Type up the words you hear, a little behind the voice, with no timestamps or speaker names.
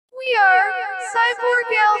Cyborg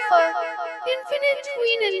Alpha, Infinite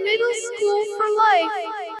Tween and Middle School for Life.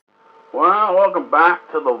 Well, welcome back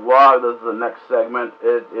to the vlog. This is the next segment.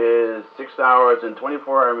 It is 6 hours and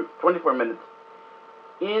 24 minutes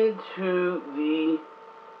into the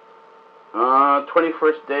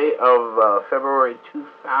 21st day of February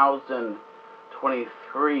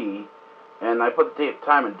 2023. And I put the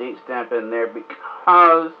time and date stamp in there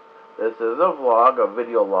because this is a vlog, a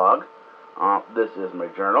video log. This is my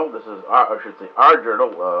journal. This is our journal.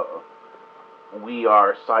 We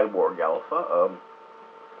are Cyborg Alpha.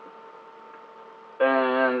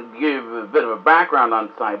 And give a bit of a background on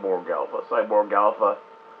Cyborg Alpha. Cyborg Alpha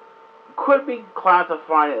could be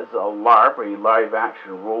classified as a LARP, a live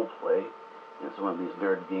action roleplay. It's one of these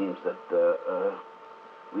nerd games that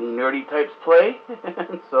we nerdy types play,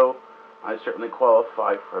 and so I certainly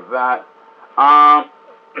qualify for that.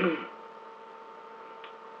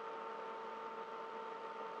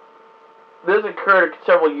 This occurred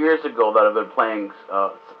several years ago that I've been playing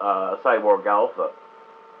Cyborg Alpha.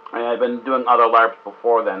 And I've been doing other LARPs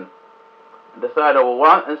before then. Decided,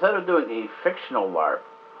 well, instead of doing a fictional LARP,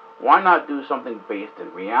 why not do something based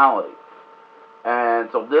in reality? And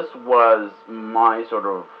so this was my sort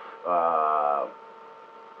of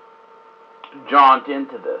jaunt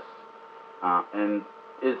into this. And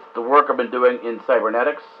it's the work I've been doing in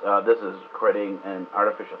cybernetics. This is creating an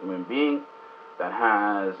artificial human being that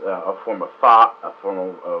has a form of thought, a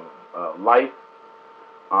form of life.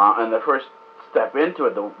 And the first step into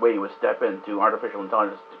it, the way you would step into artificial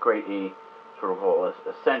intelligence to create a sort of a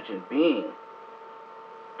sentient being,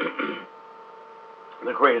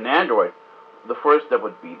 to create an android, the first step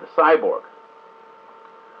would be the cyborg.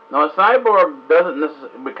 Now, a cyborg doesn't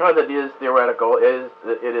necessarily, because it is theoretical, it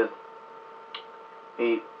is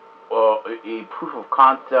a proof of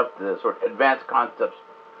concept, a sort of advanced concepts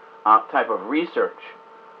type of research.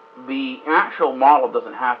 The actual model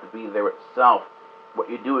doesn't have to be there itself. What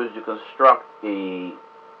you do is you construct a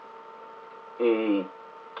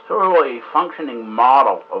sort of a functioning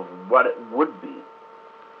model of what it would be,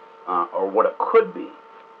 or what it could be.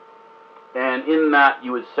 And in that,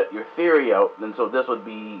 you would set your theory out. And so this would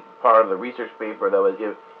be part of the research paper. That was,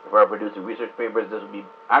 if I were producing research papers, this would be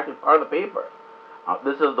actually part of the paper.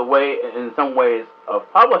 This is the way, in some ways, of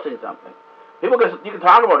publishing something. You can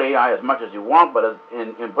talk about AI as much as you want, but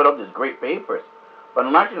and put up these great papers. But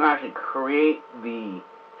unless you can actually create the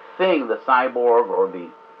thing, the cyborg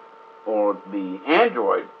or the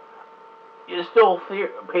android, it's still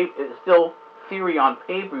theory on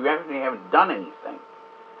paper. You actually haven't done anything.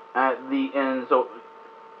 And so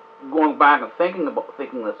going back and thinking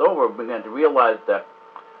this over, we began to realize that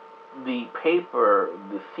the paper,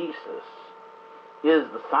 the thesis, is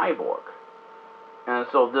the cyborg. And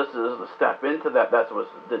so this is the step into that. That's what I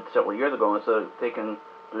did several years ago. Instead of doing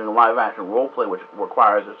a live action role play, which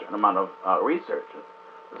requires a certain amount of research.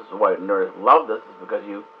 This is why nerds love this, is because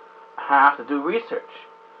you have to do research.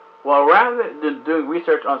 Well, rather than doing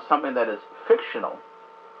research on something that is fictional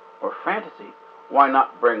or fantasy, why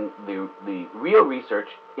not bring the real research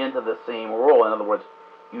into the same role? In other words,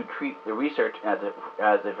 you treat the research as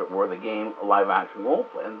if it were the game live action role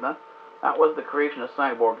play. And that was the creation of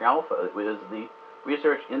Cyborg Alpha. It was the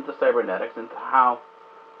research into cybernetics, into how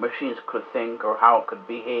machines could think or how it could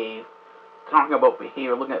behave, talking about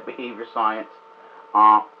behavior, looking at behavior science.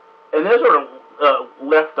 And this sort of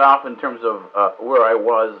left off in terms of where I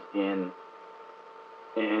was in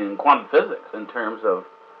quantum physics, in terms of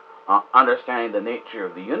understanding the nature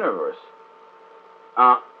of the universe.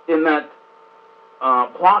 In that,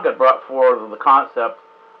 Planck had brought forward the concept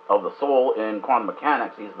of the soul in quantum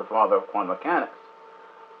mechanics. He's the father of quantum mechanics.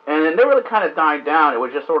 And it never really kind of died down. It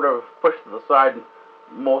was just sort of pushed to the side.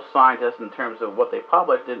 Most scientists, in terms of what they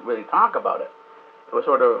published, didn't really talk about it. It was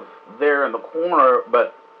sort of there in the corner,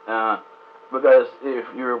 but because if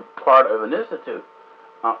you're part of an institute,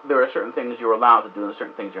 there are certain things you're allowed to do and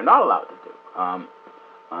certain things you're not allowed to do.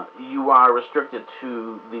 You are restricted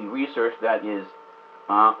to the research that is,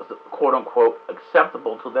 quote-unquote,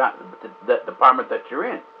 acceptable to that department that you're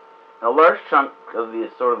in. And a large chunk of the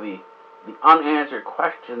sort of the unanswered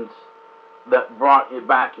questions that brought it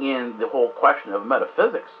back in the whole question of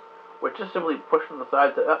metaphysics, which just simply pushed to the side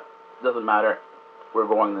and said, doesn't matter, we're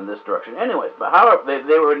going in this direction anyways. But however,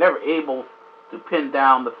 they were never able to pin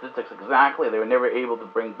down the physics exactly. They were never able to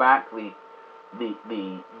bring back the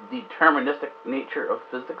deterministic nature of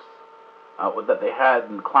physics that they had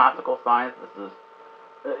in classical science. This is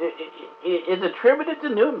it's attributed to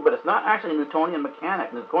Newton, but it's not actually Newtonian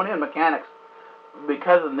mechanics. Newtonian mechanics,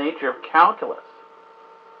 because of the nature of calculus,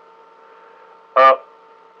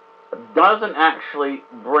 doesn't actually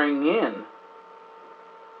bring in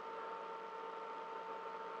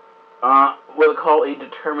what we call a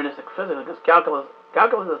deterministic physics, because calculus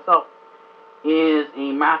itself is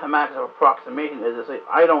a mathematics of approximation. As I say,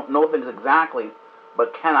 I don't know things exactly,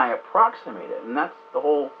 but can I approximate it? And that's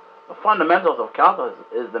the fundamentals of calculus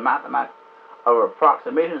is the mathematics of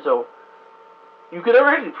approximation. So you could never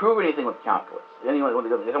actually prove anything with calculus. Anyway, when they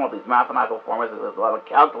come up with these mathematical formulas, there's a lot of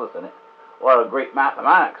calculus in it, a lot of great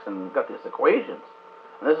mathematics, and we've got these equations.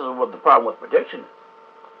 And this is what the problem with prediction is.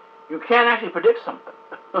 You can't actually predict something.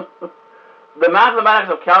 The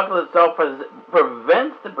mathematics of calculus itself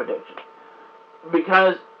prevents the prediction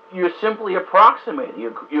because you're simply approximating.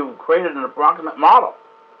 You've created an approximate model.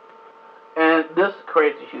 And this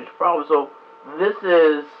creates a huge problem. So this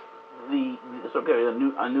is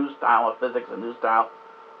a new style of physics, a new style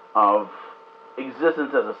of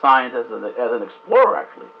existence as a scientist, as an explorer,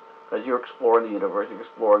 actually, because you're exploring the universe, you're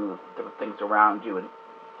exploring the different things around you, and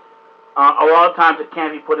a lot of times it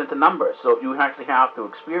can't be put into numbers, so you actually have to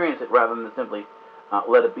experience it rather than simply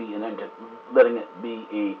letting it be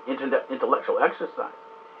a intellectual exercise.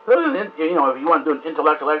 If you want to do an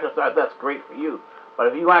intellectual exercise, that's great for you. But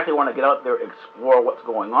if you actually want to get out there and explore what's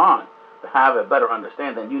going on, to have a better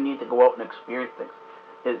understanding, then you need to go out and experience things.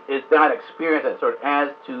 It's that experience that sort of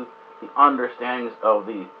adds to the understandings of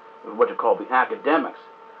what you call the academics.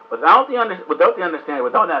 Without the understanding,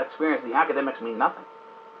 without that experience, the academics mean nothing.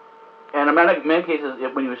 And in many cases,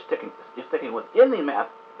 when you're sticking within the math,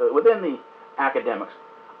 within the academics,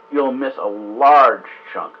 you'll miss a large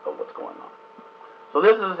chunk of what's going on. So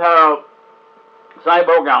this is how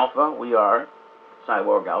Cyborg Alpha,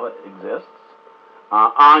 Cyborg Alpha exists.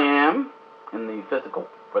 I am, in the physical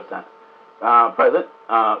present,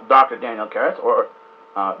 Dr. Daniel Karras, or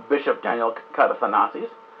Bishop Daniel Karathanassis.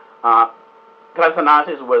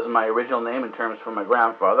 Karathanassis was my original name in terms from my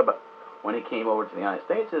grandfather, but when he came over to the United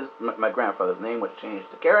States, my grandfather's name was changed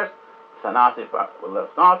to Karras. Thanassi was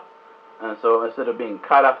left off, and so instead of being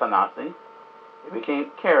Karathanassi, it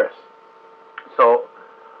became Karras. So,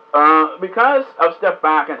 because I've stepped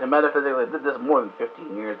back into metaphysics, I did this more than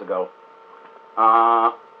 15 years ago.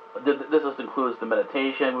 This includes the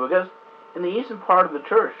meditation, because in the eastern part of the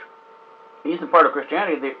church, the eastern part of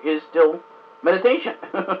Christianity, there is still meditation.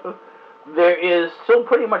 There is still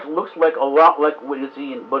pretty much looks like a lot like what you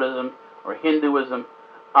see in Buddhism or Hinduism.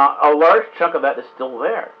 A large chunk of that is still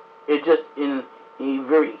there. It's just in a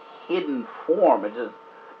very hidden form. It's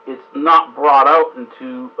not brought out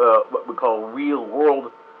into what we call real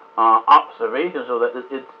world observation, so that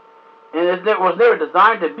it was never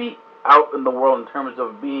designed to be out in the world in terms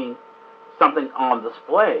of being something on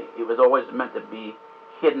display. It was always meant to be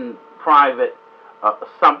hidden, private,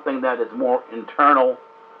 something that is more internal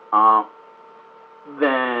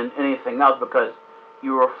than anything else, because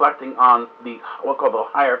you're reflecting on what we call the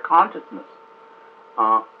higher consciousness.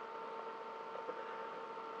 But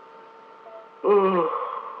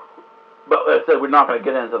as I said, we're not going to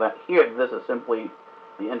get into that here. This is simply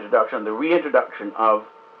the introduction, the reintroduction of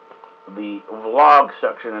the vlog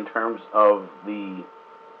section in terms of the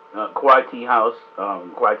Greate House,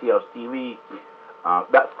 Greate House TV.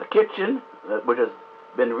 That's the kitchen, which has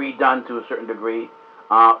been redone to a certain degree.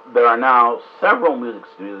 There are now several music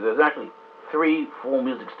studios. There's actually 3 full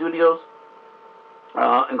music studios,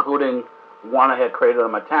 including one I had created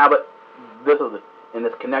on my tablet. And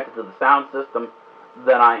it's connected to the sound system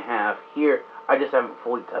that I have here. I just haven't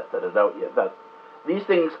fully tested it out yet. These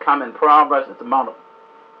things come in progress. It's a certain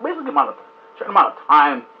amount of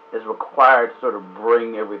time is required to sort of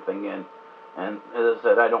bring everything in. And as I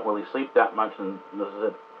said, I don't really sleep that much, and this is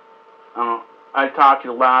it. I talked to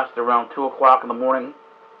you last around 2 o'clock in the morning,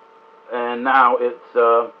 and now it's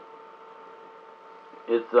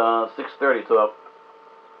 6:30. So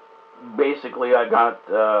basically, I got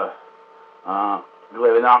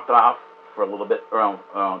Klailea knocked off for a little bit around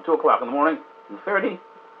 2 o'clock in the morning, 2:30.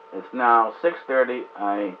 It's now 6:30.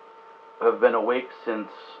 I have been awake since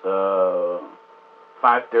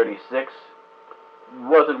 5:36.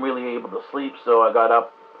 Wasn't really able to sleep, so I got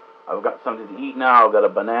up. I've got something to eat now. I've got a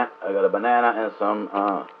banana. And some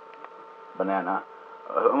banana.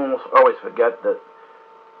 I almost always forget that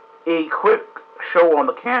a quick show on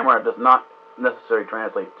the camera does not necessarily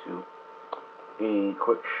translate to a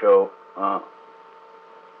quick show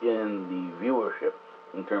in the viewership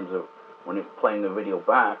in terms of when you're playing the video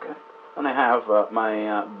back. And I have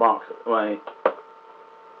my my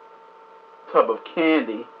tub of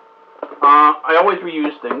candy. I always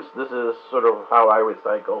reuse things. This is sort of how I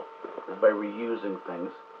recycle, is by reusing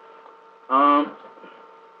things.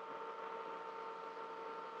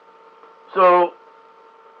 So,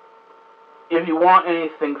 if you want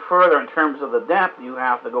anything further in terms of the depth, you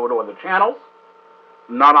have to go to other channels.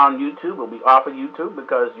 not on YouTube. It'll be off of YouTube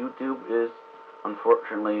because YouTube is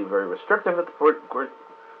unfortunately very restrictive at the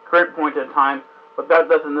current point in time. But that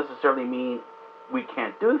doesn't necessarily mean we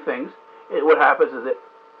can't do things. What happens is that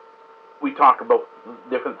we talk about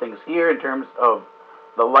different things here in terms of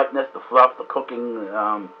the lightness, the fluff, the cooking,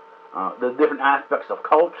 the different aspects of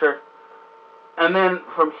culture. And then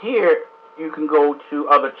from here, you can go to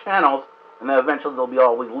other channels, and then eventually they'll be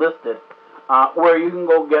always listed, where you can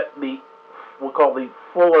go get we'll call the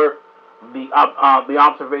fuller, the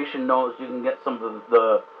observation notes. You can get some of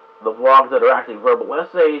the vlogs that are actually verbal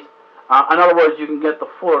essays. In other words, you can get the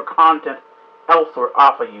fuller content elsewhere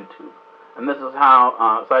off of YouTube. And this is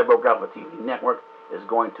how Cyborg Alpha TV Network is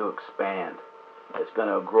going to expand. It's going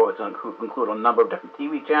to grow. It's going to include a number of different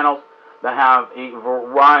TV channels that have a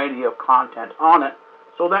variety of content on it,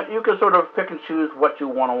 so that you can sort of pick and choose what you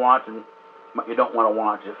want to watch and what you don't want to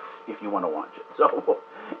watch if you want to watch it. So,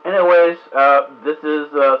 anyways, this is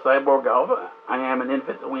Cyborg Alpha. I am an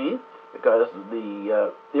infant tween because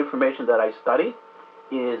the information that I study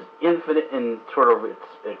is infinite in sort of its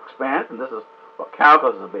expanse, and this is what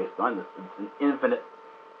calculus is based on. It's an infinite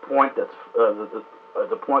point that's the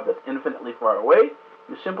point that's infinitely far away.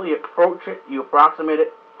 You simply approach it, you approximate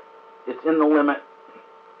it. It's in the limit,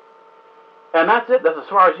 and that's it. That's as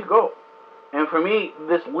far as you go. And for me,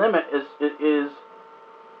 this limit is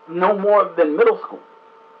no more than middle school.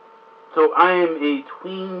 So I am a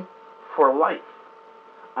tween for life.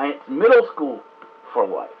 It's middle school for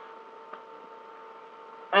life,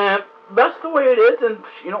 and that's the way it is. And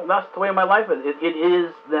that's the way my life is. It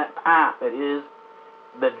is that path. It is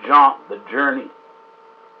the jaunt, the journey.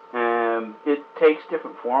 And it takes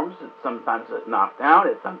different forms. Sometimes it's knocked down.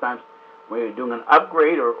 It's sometimes when you're doing an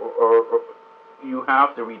upgrade or you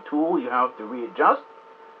have to retool, you have to readjust.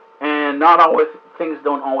 And not always, things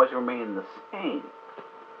don't always remain the same.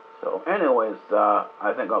 So anyways,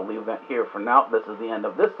 I think I'll leave that here for now. This is the end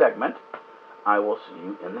of this segment. I will see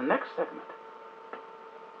you in the next segment.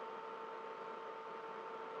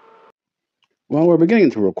 Well, we're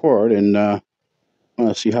beginning to record, and I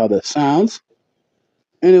want to see how this sounds.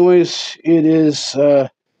 Anyways, it's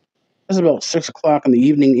about 6 o'clock in the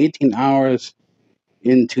evening, 18 hours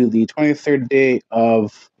into the 23rd day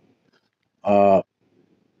of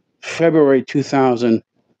February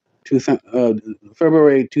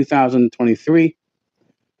 2023,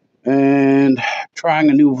 and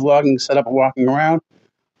trying a new vlogging setup, walking around.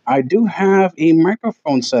 I do have a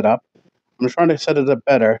microphone set up. I'm trying to set it up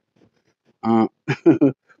better.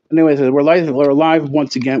 Anyways, we're live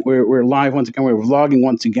once again. We're live once again. We're vlogging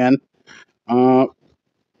once again. And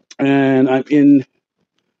I'm in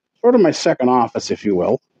sort of my second office, if you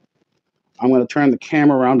will. I'm going to turn the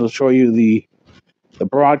camera around to show you the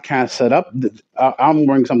broadcast setup. I'm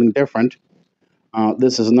wearing something different.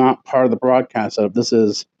 This is not part of the broadcast setup. This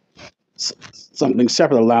is something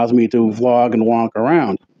separate that allows me to vlog and walk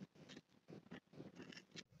around.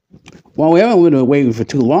 Well, we haven't been waiting for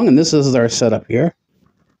too long, and this is our setup here.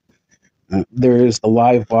 There is the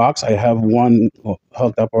live box. I have one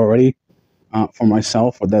hooked up already for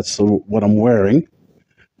myself, but that's what I'm wearing.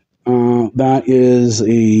 That is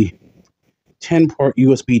a 10-port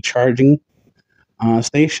USB charging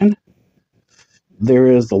station. There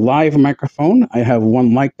is the live microphone. I have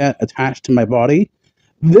one like that attached to my body.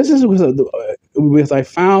 This is because I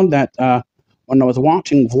found that when I was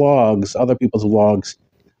watching vlogs, other people's vlogs,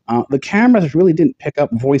 the cameras really didn't pick up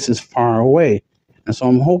voices far away. And so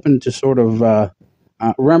I'm hoping to sort of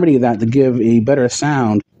remedy that to give a better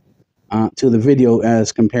sound to the video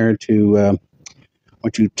as compared to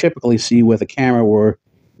what you typically see with a camera where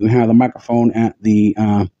you have the microphone at the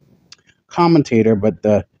commentator,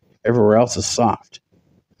 but everywhere else is soft.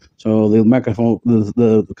 So the microphone,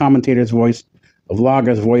 the commentator's voice, the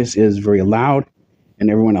vlogger's voice is very loud, and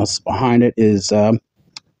everyone else behind it is,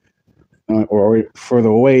 or further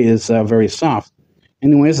away, is very soft.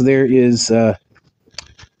 Anyways, there is,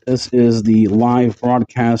 this is the live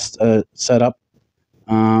broadcast setup.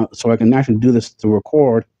 So I can actually do this to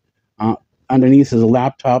record. Underneath is a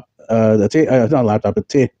laptop, not a laptop,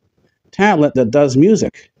 it's a tablet that does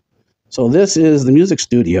music. So this is the music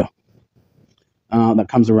studio that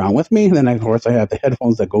comes around with me. Then, of course, I have the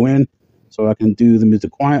headphones that go in so I can do the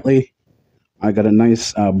music quietly. I got a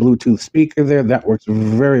nice Bluetooth speaker there. That works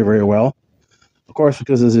very, very well. Of course,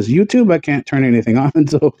 because this is YouTube, I can't turn anything on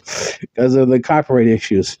so because of the copyright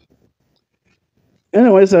issues.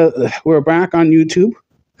 Anyways, we're back on YouTube.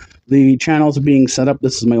 The channel's being set up.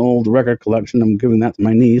 This is my old record collection. I'm giving that to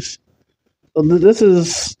my niece. So this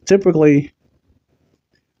is typically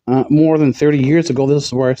more than 30 years ago. This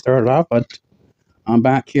is where I started off, but I'm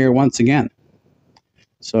back here once again.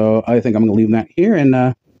 So I think I'm going to leave that here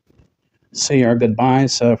and say our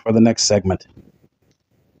goodbyes for the next segment.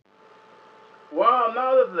 Well,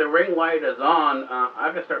 now that the ring light is on,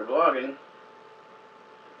 I can start vlogging.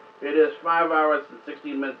 It is 5 hours and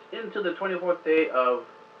 16 minutes into the 24th day of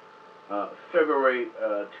February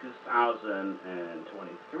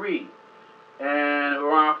 2023. And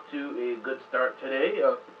we're off to a good start today.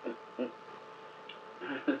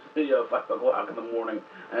 It's 5 o'clock in the morning.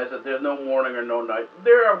 And I said there's no morning or no night.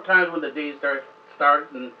 There are times when the day starts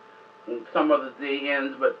and some of the day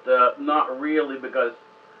ends, but not really because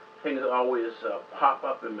things always pop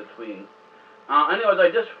up in between. Anyways, I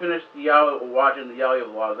just finished watching the Yaoi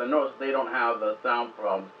vlogs. I noticed they don't have the sound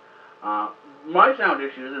problems. My sound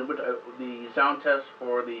issues, in which the sound test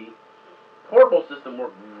for the portable system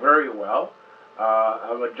worked very well.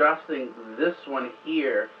 I'm adjusting this one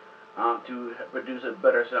here to produce a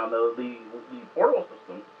better sound. The portable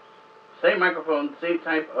system, same microphone, same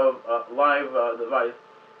type of live device.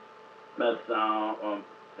 That's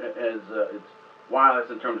it's wireless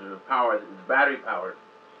in terms of power. It's battery powered,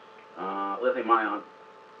 lithium ion,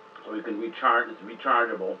 so you can recharge. It's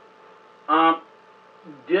rechargeable. Um,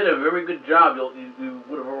 did a very good job. You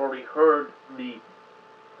would have already heard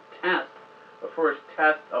test, the first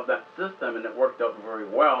test of that system, and it worked out very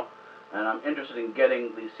well. And I'm interested in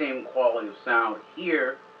getting the same quality of sound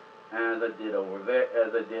here as I did over there.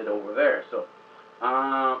 So,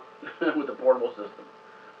 with the portable system.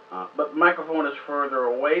 But the microphone is further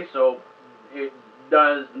away, so it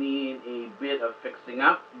does need a bit of fixing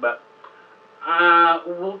up. But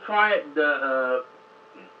we'll try it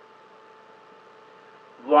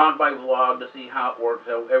vlog by vlog to see how it works.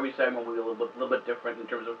 Every segment will be a little bit different in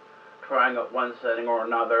terms of trying out one setting or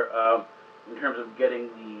another, in terms of getting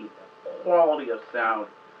the quality of sound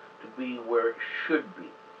to be where it should be.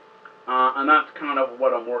 And that's kind of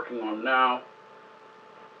what I'm working on now.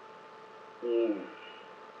 You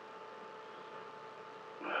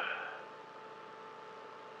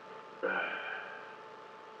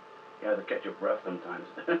have to catch your breath sometimes.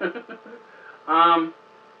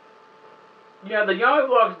 Yeah, the Yaoi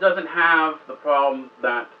vlogs doesn't have the problem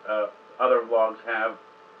that other vlogs have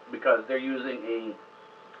because they're using a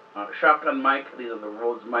shotgun mic. These are the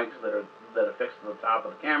Rhodes mics that are fixed to the top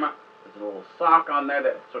of the camera. There's a little sock on there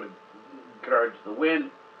that sort of guards the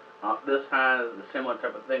wind. This has a similar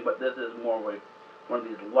type of thing, but this is more of one of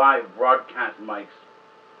these live broadcast mics.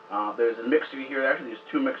 There's a mixer here. Actually, there's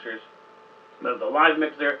two mixers. There's the live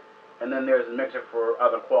mixer, and then there's a mixer for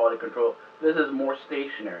other quality control. This is more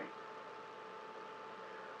stationary.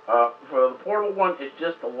 For the portable one, it's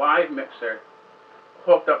just a live mixer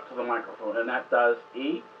hooked up to the microphone, and that does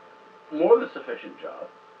a more than sufficient job.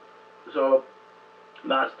 So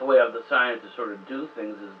that's the way I've decided to sort of do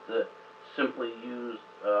things, is to simply use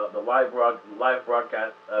the live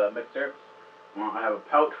broadcast mixer. I have a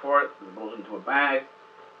pouch for it that goes into a bag,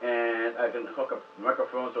 and I can hook up the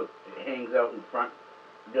microphone so it hangs out in front,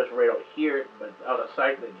 just right out here, but it's out of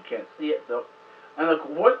sight that you can't see it. So, and the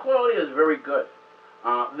voice quality is very good.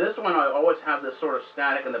 This one I always have this sort of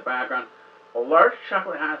static in the background. A large chunk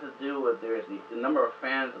of it has to do with there's the number of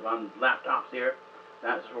fans on laptops here.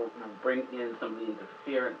 That's what will bring in some of the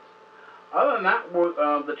interference. Other than that,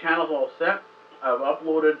 the channel's all set. I've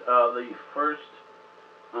uploaded the first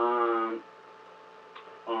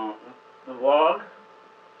vlog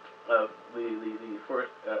of the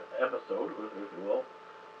first episode, if you will.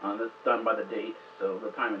 That's done by the date, so the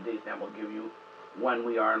time and date stamp will give you when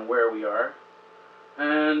we are and where we are.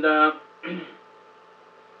 And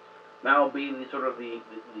that'll be the sort of the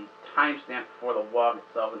timestamp for the vlog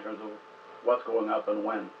itself in terms of what's going up and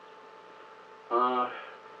when.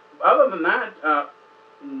 Other than that,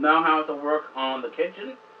 now how to work on the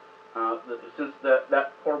kitchen. Since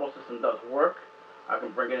that portable system does work, I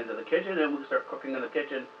can bring it into the kitchen and we can start cooking in the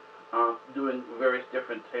kitchen, doing various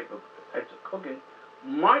different types of cooking.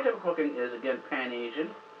 My type of cooking is, again,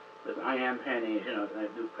 Pan-Asian, because I am Pan-Asian. I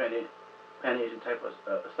do Pan-Asian type of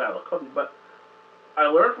style of cooking, but I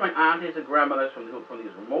learned from my aunties and grandmothers from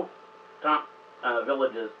these remote top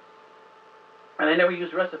villages, and they never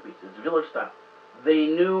used recipes. It's village style. They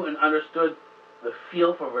knew and understood the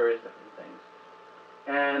feel for various different things,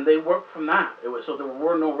 and they worked from that. So there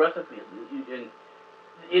were no recipes. And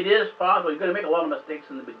it is possible. You're going to make a lot of mistakes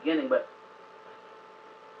in the beginning, but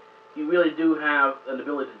you really do have an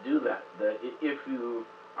ability to do that. That if you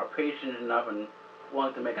are patient enough and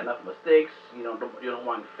willing to make enough mistakes, you don't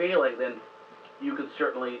want failing, then you can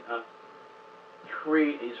certainly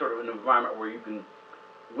create a sort of an environment where you can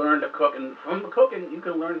learn to cook, and from the cooking, you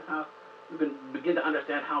can learn how you can begin to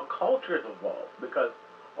understand how cultures evolve, because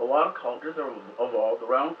a lot of cultures are evolved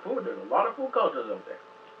around food. There's a lot of food cultures out there.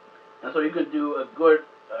 And so you could do a good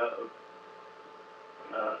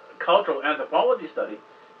cultural anthropology study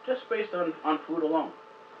just based on food alone.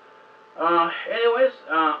 Anyways,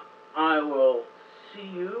 I will see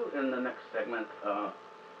you in the next segment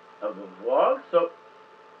of the vlog. So,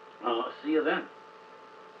 see you then.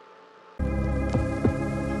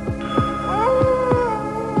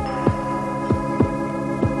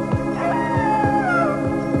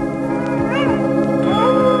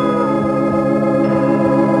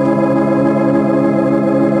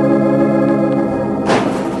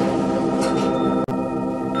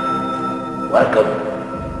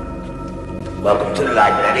 Welcome to the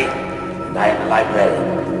library, and I am the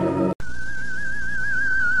librarian.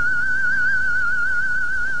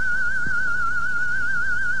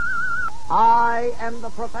 I am the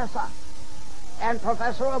professor. And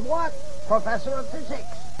professor of what? Professor of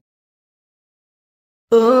physics.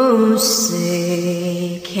 Oh,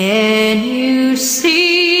 say, can you see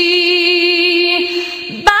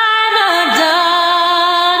by the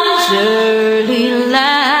dawn's early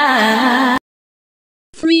light?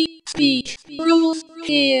 Free speech rules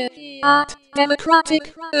here at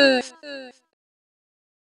Democratic Earth.